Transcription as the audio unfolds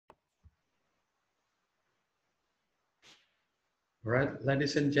All right,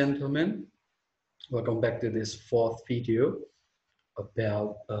 ladies and gentlemen, welcome back to this fourth video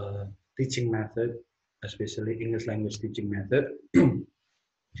about teaching method, especially English language teaching method. And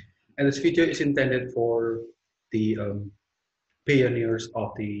this video is intended for the pioneers of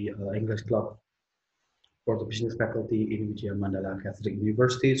the English Club for the Business Faculty in Wijaya Mandala Catholic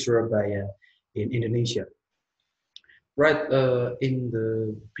University, Surabaya, in Indonesia. Right, in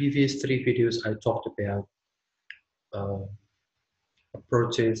the previous three videos, I talked about uh,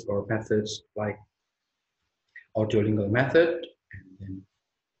 approaches or methods like audiolingual method, and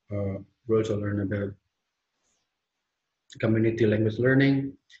then we also learn about community language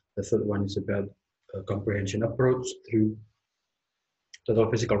learning. The third one is about comprehension approach through total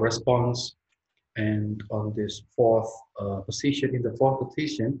physical response. And on this fourth position,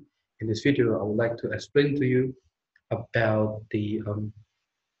 in this video, I would like to explain to you about the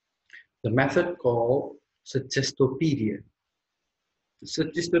method called Suggestopedia.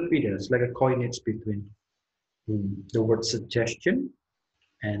 Suggestopedia is like a coinage between the word suggestion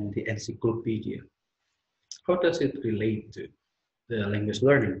and the encyclopedia. How does it relate to the language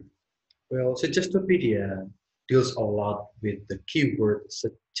learning? Well, Suggestopedia deals a lot with the keyword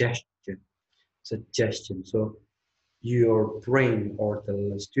suggestion. Suggestion. So your brain or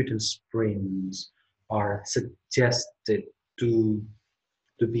the student's brains are suggested to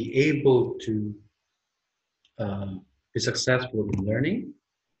be able to be successful in learning,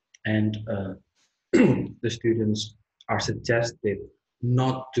 and the students are suggested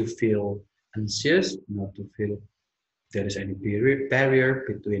not to feel anxious, not to feel there is any barrier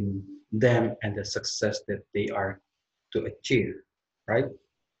between them and the success that they are to achieve, right?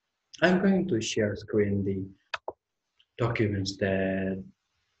 I'm going to share screen the documents that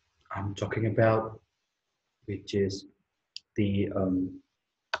I'm talking about, which is the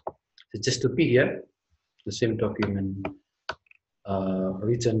Suggestopedia, the same document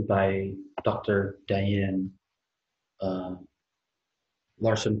written by Dr. Diane uh,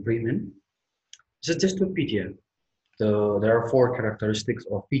 Larsen-Freeman. Suggestopedia. There are four characteristics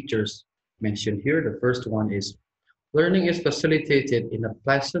or features mentioned here. The first one is learning is facilitated in a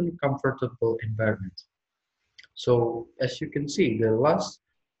pleasant, comfortable environment. So as you can see, the last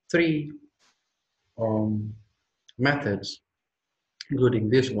three um, methods, including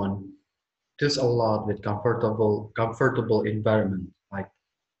this one, deals a lot with comfortable environment, like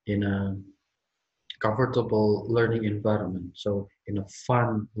in a comfortable learning environment. So in a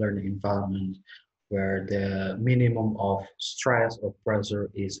fun learning environment where the minimum of stress or pressure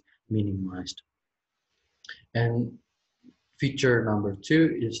is minimized. And feature number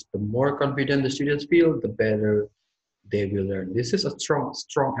two is the more confident the students feel, the better they will learn. This is a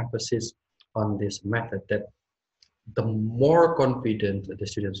strong emphasis on this method, that the more confident the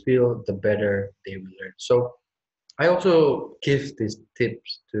students feel, the better they will learn. So I also give these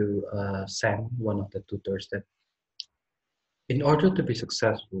tips to Sam, one of the tutors, that in order to be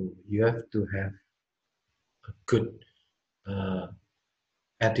successful, you have to have a good uh,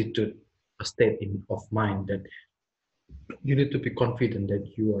 attitude, a state of mind, that you need to be confident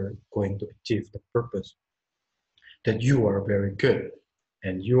that you are going to achieve the purpose, that you are very good,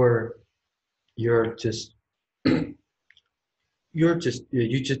 and you're just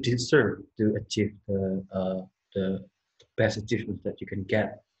you just deserve to achieve the best achievements that you can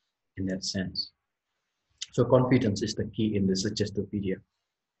get in that sense. So confidence is the key in the Suggestopedia.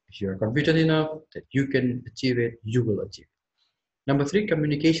 If you are confident enough that you can achieve it, you will achieve it. Number three,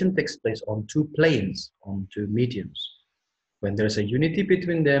 communication takes place on two planes, on two mediums. When there's a unity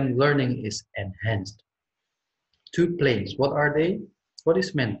between them, learning is enhanced. Two planes, what are they? What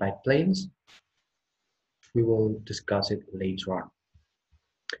is meant by planes? We will discuss it later on.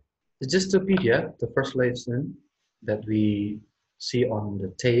 Suggestopedia, the first lesson that we see on the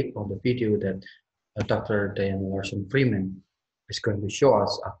tape, on the video that Dr. Diane Larsen-Freeman is going to show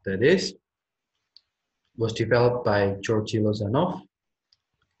us after this, was developed by Georgi Lozanov,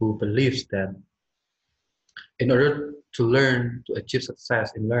 who believes that in order to learn, to achieve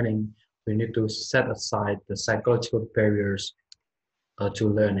success in learning, we need to set aside the psychological barriers to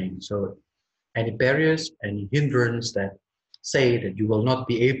learning. So any barriers, any hindrance that say that you will not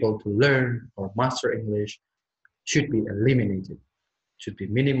be able to learn or master English should be eliminated, should be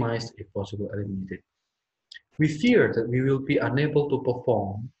minimized, if possible eliminated. We fear that we will be unable to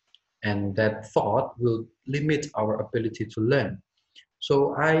perform, and that thought will limit our ability to learn.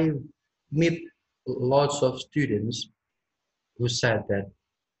 So I meet lots of students who said that,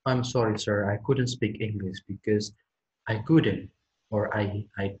 I'm sorry, sir, I couldn't speak English because I couldn't, or I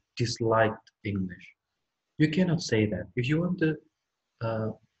disliked English. You cannot say that. If you want to uh,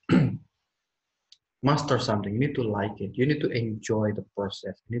 master something, you need to like it. You need to enjoy the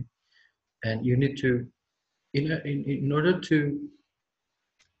process. And you need to, in order to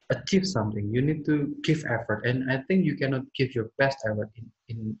achieve something, you need to give effort. And I think you cannot give your best effort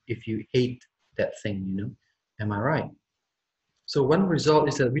if you hate that thing, Am I right? So one result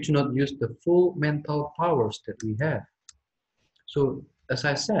is that we do not use the full mental powers that we have. So as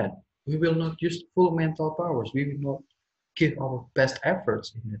I said, we will not use full mental powers. We will not give our best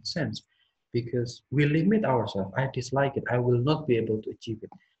efforts in that sense because we limit ourselves. I dislike it. I will not be able to achieve it.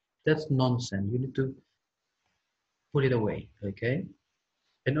 That's nonsense. You need to put it away, okay?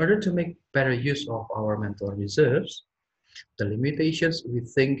 In order to make better use of our mental reserves, the limitations we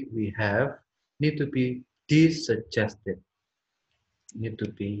think we have need to be disuggested, need to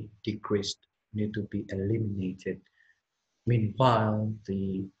be decreased, need to be eliminated. Meanwhile,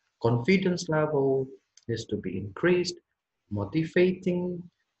 the confidence level needs to be increased, motivating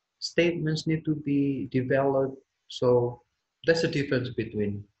statements need to be developed. So that's the difference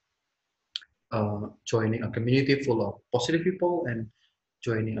between joining a community full of positive people and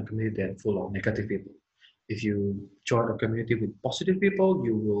joining a community that's full of negative people. If you join a community with positive people,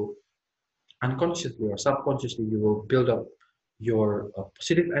 you will unconsciously or subconsciously, you will build up your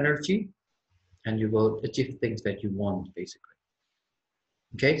positive energy and you will achieve things that you want, basically.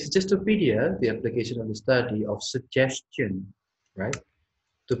 Okay, Suggestopedia, the application of the study of suggestion, right,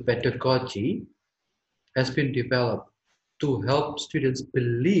 to pedagogy has been developed to help students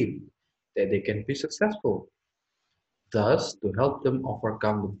believe that they can be successful, thus to help them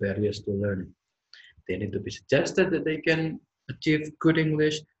overcome the barriers to learning. They need to be suggested that they can achieve good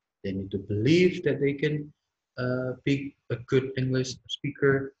English. They need to believe that they can be a good English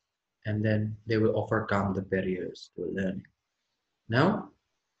speaker, and then they will overcome the barriers to learning. Now,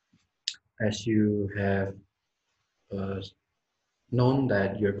 as you have uh, known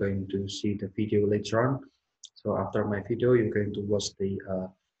that you're going to see the video later on, so after my video, you're going to watch the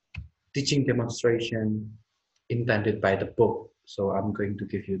teaching demonstration intended by the book. So I'm going to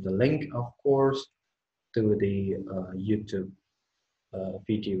give you the link, of course, to the YouTube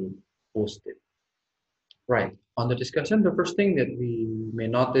video posted. Right. On the discussion, the first thing that we may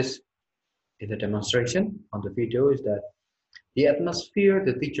notice in the demonstration on the video is that the atmosphere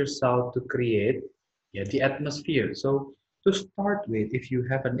the teacher sought to create, yeah, the atmosphere. So to start with, if you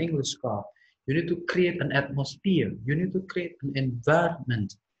have an English club, you need to create an atmosphere. You need to create an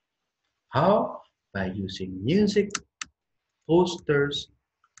environment. How? By using music, posters,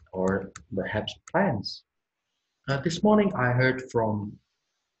 or perhaps plants. This morning I heard from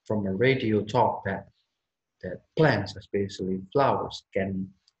a radio talk that plants, especially flowers, can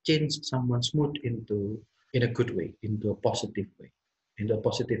change someone's mood in a good way, into a positive way, into a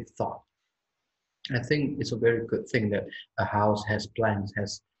positive thought. I think it's a very good thing that a house has plants,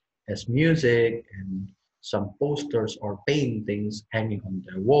 has music and some posters or paintings hanging on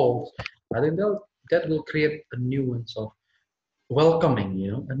their walls. I think that will create a nuance of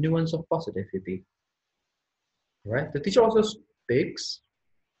welcoming, a nuance of positivity, right? The teacher also speaks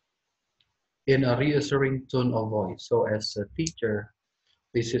in a reassuring tone of voice. So as a teacher,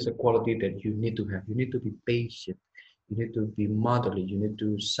 this is a quality that you need to have. You need to be patient. You need to be motherly. You need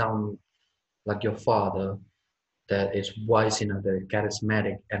to sound like your father that is wise in a very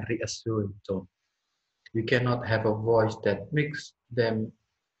charismatic and reassuring tone. You cannot have a voice that makes them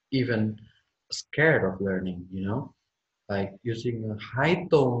even scared of learning, like using a high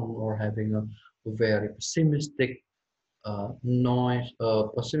tone or having a very pessimistic noise,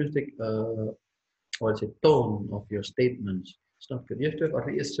 pessimistic or is it tone of your statements. It's not good. You have to have a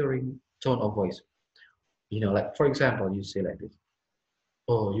reassuring tone of voice. Like for example, you say like this: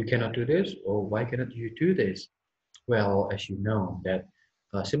 "Oh, you cannot do this," or "Why cannot you do this?" Well, as you know, that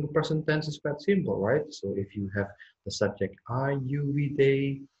simple present tense is quite simple, right? So if you have the subject I, you, we,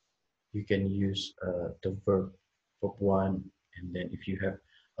 they, you can use the verb one, and then if you have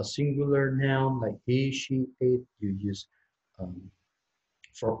a singular noun like he, she, it, you use um,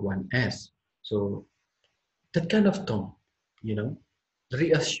 verb one s. So that kind of tone, you know,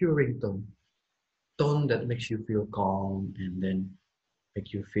 reassuring tone that makes you feel calm and then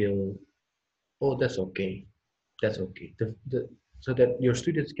make you feel, oh, that's okay. So that your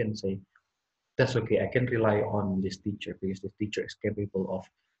students can say, that's okay. I can rely on this teacher because this teacher is capable of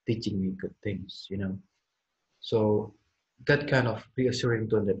teaching me good things. So that kind of reassuring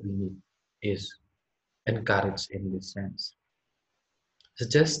tone that we need is encouraged in this sense.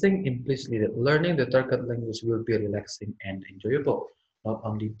 Suggesting implicitly that learning the target language will be relaxing and enjoyable, not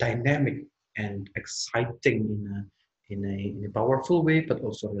only dynamic and exciting in a powerful way, but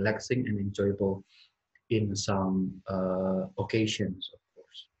also relaxing and enjoyable in some occasions, of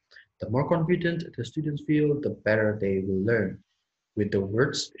course. The more confident the students feel, the better they will learn. With the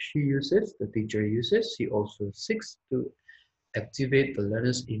words she uses, the teacher uses, she also seeks to activate the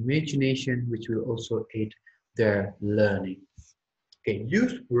learner's imagination, which will also aid their learning. Okay,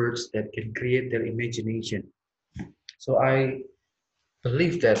 use words that can create their imagination. So I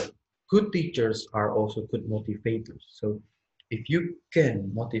believe that good teachers are also good motivators. So if you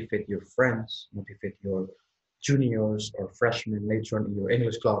can motivate your friends, motivate your juniors or freshmen later on in your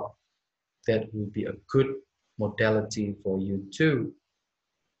English club, that will be a good modality for you to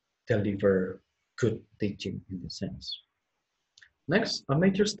deliver good teaching in the sense. Next, a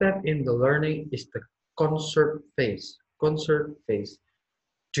major step in the learning is the concert phase. Concert phase,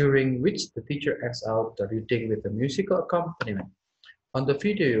 during which the teacher acts out the reading with a musical accompaniment. On the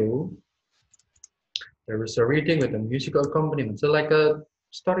video, there is a reading with a musical accompaniment, so like a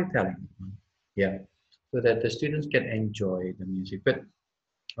storytelling. Yeah, so that the students can enjoy the music. But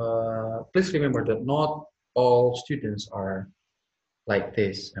please remember that not all students are like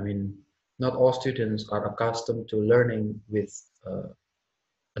this. I mean, not all students are accustomed to learning with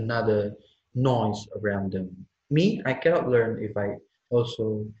another noise around them. Me, I cannot learn if I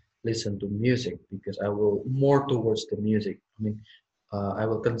also listen to music because I will more towards the music. I mean, I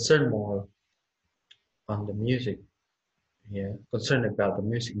will concern more on the music. Yeah, concerned about the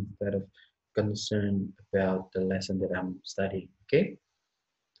music instead of concerned about the lesson that I'm studying. Okay.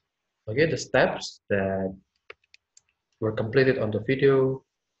 Okay, the steps that were completed on the video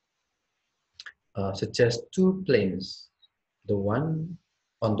suggest two planes. The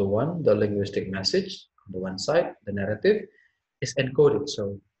linguistic message on the one side, the narrative is encoded.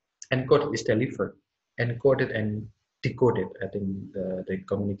 So encoded is delivered, encoded and decoded. I think the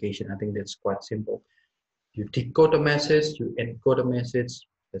communication, I think that's quite simple. You decode a message, you encode a message,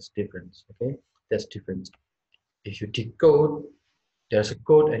 that's different. Okay, that's different. If you decode, there's a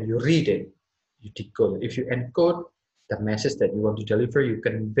code and you read it, you decode it. If you encode the message that you want to deliver, you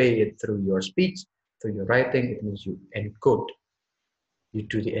convey it through your speech, through your writing. It means you encode, you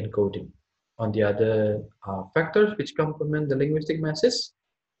do the encoding. On the other factors which complement the linguistic message,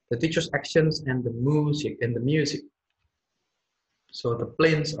 the teacher's actions and the music. So the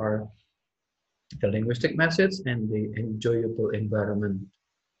planes are the linguistic message and the enjoyable environment.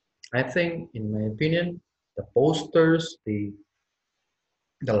 I think, in my opinion, the posters, the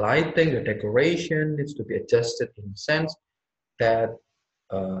lighting, the decoration needs to be adjusted in the sense that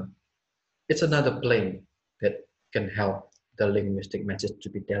uh, it's another plane that can help the linguistic message to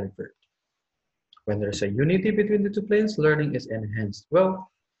be delivered. When there's a unity between the two planes, learning is enhanced.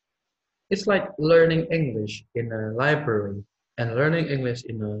 Well, it's like learning English in a library and learning English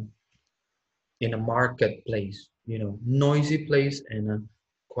in a marketplace, noisy place and a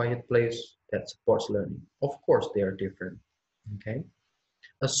quiet place that supports learning. Of course, they are different. Okay.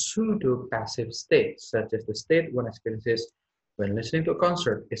 A pseudo-passive state, such as the state one experiences when listening to a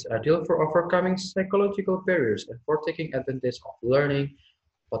concert, is ideal for overcoming psychological barriers and for taking advantage of learning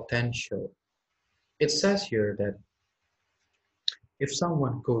potential. It says here that if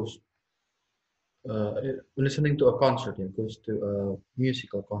someone goes uh, listening to a concert, goes to a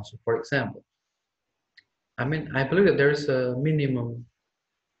musical concert, for example, I mean, I believe that there is a minimum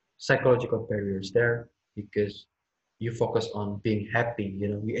psychological barriers there because you focus on being happy,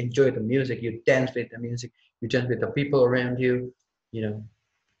 you enjoy the music, you dance with the music, you dance with the people around you, you know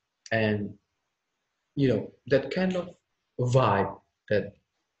and that kind of vibe that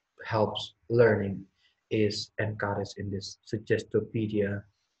helps learning is encouraged in this Suggestopedia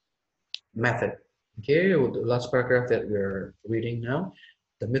method. Okay, with the last paragraph that we're reading now,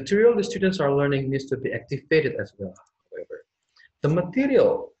 the material the students are learning needs to be activated as well. However, the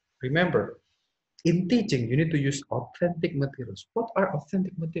material, remember, in teaching, you need to use authentic materials. What are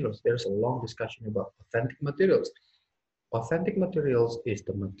authentic materials? There's a long discussion about authentic materials. Authentic materials is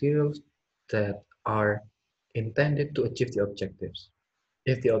the materials that are intended to achieve the objectives.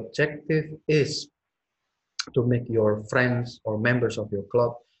 If the objective is to make your friends or members of your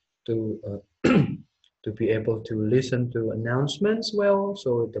club to to be able to listen to announcements well,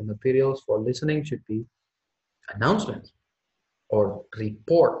 so the materials for listening should be announcements or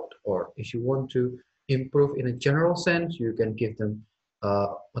report, or if you want to improve in a general sense, you can give them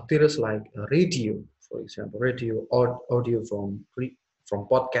materials like radio, for example, radio or audio from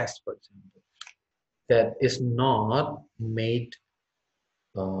podcasts, for example, that is not made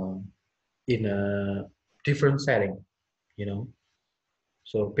uh, in a different setting, you know.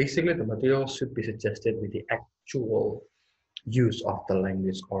 So basically, the material should be suggested with the actual use of the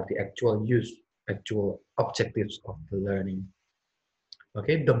language or the actual objectives of the learning.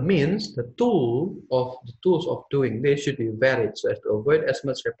 Okay, the tools of doing this should be varied so as to avoid as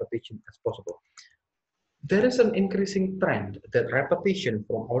much repetition as possible. There is an increasing trend that repetition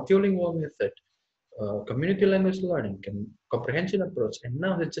from audiolingual method, community language learning, comprehension approach, and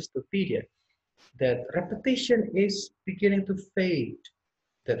now the Suggestopedia, that repetition is beginning to fade.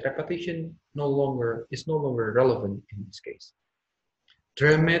 That repetition is no longer relevant in this case.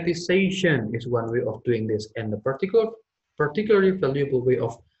 Dramatization is one way of doing this, and a particularly valuable way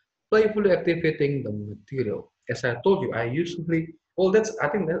of playfully activating the material. As I told you, I think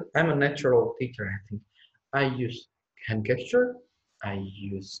that I'm a natural teacher. I think I use hand gesture, I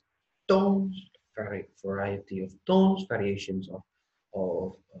use tones, variety of tones, variations of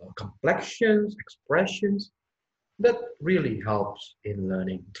complexions, expressions. That really helps in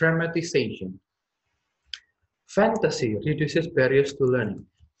learning. Dramatization. Fantasy reduces barriers to learning.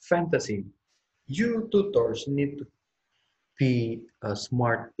 Fantasy. You tutors need to be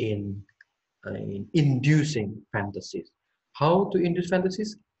smart in inducing fantasies. How to induce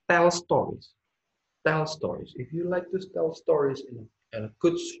fantasies? Tell stories. Tell stories. If you like to tell stories in a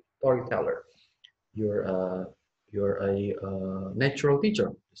good storyteller, you're a, you're a natural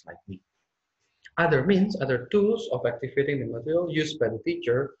teacher, just like me. Other tools of activating the material used by the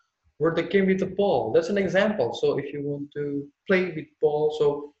teacher were the game with the ball. That's an example. So if you want to play with ball,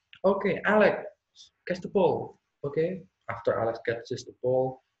 so okay, Alex, catch the ball. Okay, after Alex catches the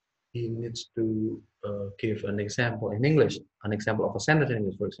ball, he needs to give an example in English, an example of a sentence in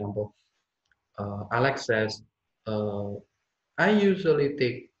English. For example, Alex says, uh, I usually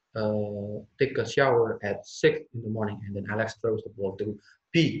take a shower at 6 in the morning, and then Alex throws the ball to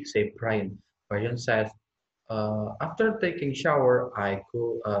B, say Brian. Brian says, after taking shower, I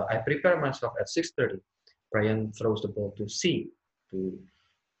prepare myself at 6:30. Brian throws the ball to C, to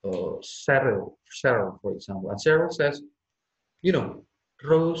Cheryl, for example, and Cheryl says, you know,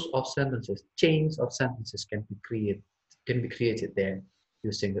 rows of sentences, chains of sentences can be created there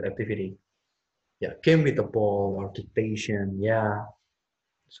using the activity. Yeah, game with the ball or dictation. Yeah,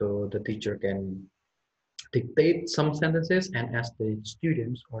 so the teacher can dictate some sentences and ask the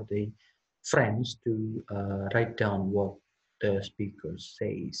students or the friends to write down what the speaker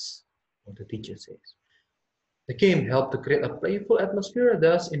says or the teacher says. The game helped to create a playful atmosphere,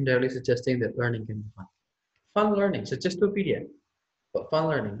 thus indirectly suggesting that learning can be fun. Fun learning, Suggestopedia, but fun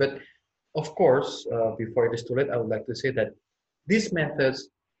learning. But of course, before it is too late, I would like to say that these methods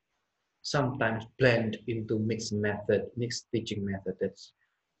sometimes blend into mixed teaching method. That's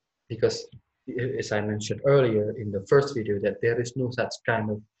because, as I mentioned earlier in the first video, that there is no such kind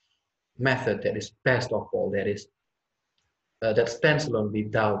of method that is best of all, that stands alone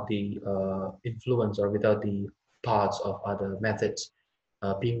without the influence or without the parts of other methods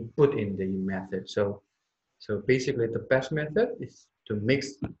being put in the method. So basically, the best method is to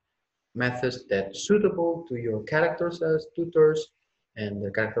mix methods that suitable to your characters as tutors and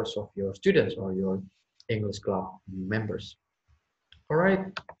the characters of your students or your English club members. All right,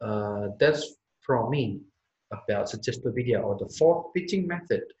 that's from me about Suggestopedia, or the fourth teaching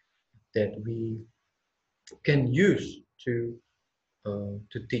method that we can use to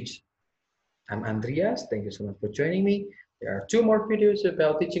teach. I'm Andreas. Thank you so much for joining me. There are two more videos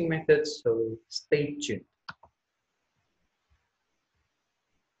about teaching methods, so stay tuned.